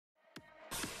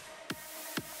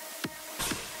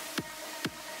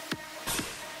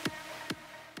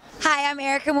Hi, I'm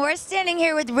Erica Moore, standing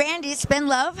here with Randy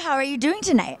Spendlove. How are you doing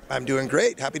tonight? I'm doing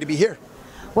great. Happy to be here.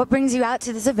 What brings you out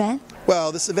to this event?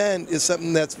 Well, this event is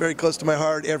something that's very close to my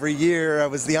heart every year. I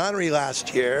was the honoree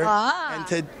last year, and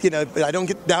but I don't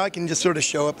get now. I can just sort of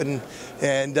show up and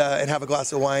have a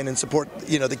glass of wine and support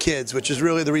the kids, which is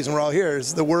really the reason we're all here.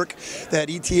 Is the work that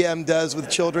ETM does with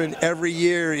children every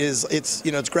year it's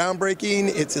groundbreaking,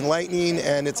 it's enlightening,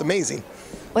 and it's amazing.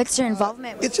 What's your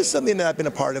involvement with It's just something that I've been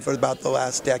a part of for about the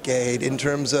last decade in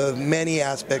terms of many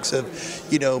aspects of,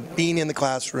 being in the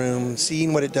classroom,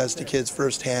 seeing what it does to kids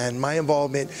firsthand. My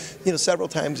involvement, several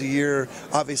times a year,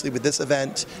 obviously with this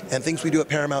event and things we do at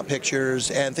Paramount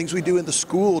Pictures and things we do in the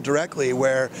school directly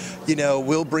where,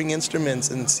 we'll bring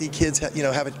instruments and see kids, have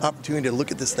an opportunity to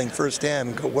look at this thing firsthand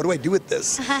and go, what do I do with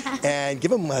this? And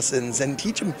give them lessons and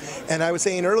teach them. And I was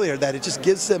saying earlier that it just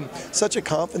gives them such a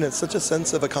confidence, such a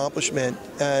sense of accomplishment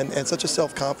and such a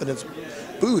self-confidence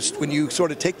boost when you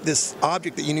sort of take this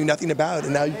object that you knew nothing about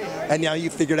and now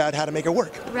you figured out how to make it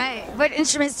work. Right. What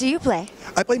instruments do you play?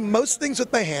 I play most things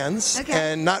with my hands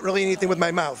and not really anything with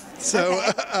my mouth. So,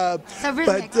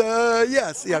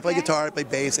 yes, I play guitar, I play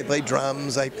bass, I play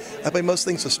drums, I play most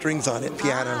things with strings on it,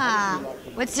 piano.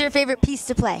 What's your favorite piece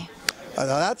to play?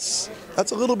 That's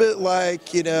a little bit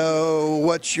like,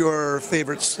 what's your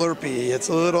favorite Slurpee? It's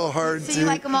a little hard to... So you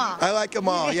like them all? I like them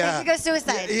all, yeah. You go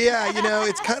suicide. Yeah,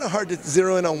 it's kind of hard to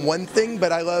zero in on one thing,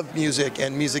 but I love music,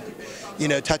 and music,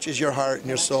 touches your heart and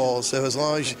your soul. So as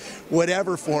long as,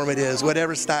 whatever form it is,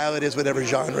 whatever style it is, whatever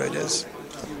genre it is.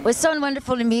 Well, it's so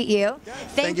wonderful to meet you.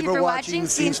 Thank you for watching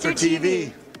Scenester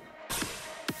TV.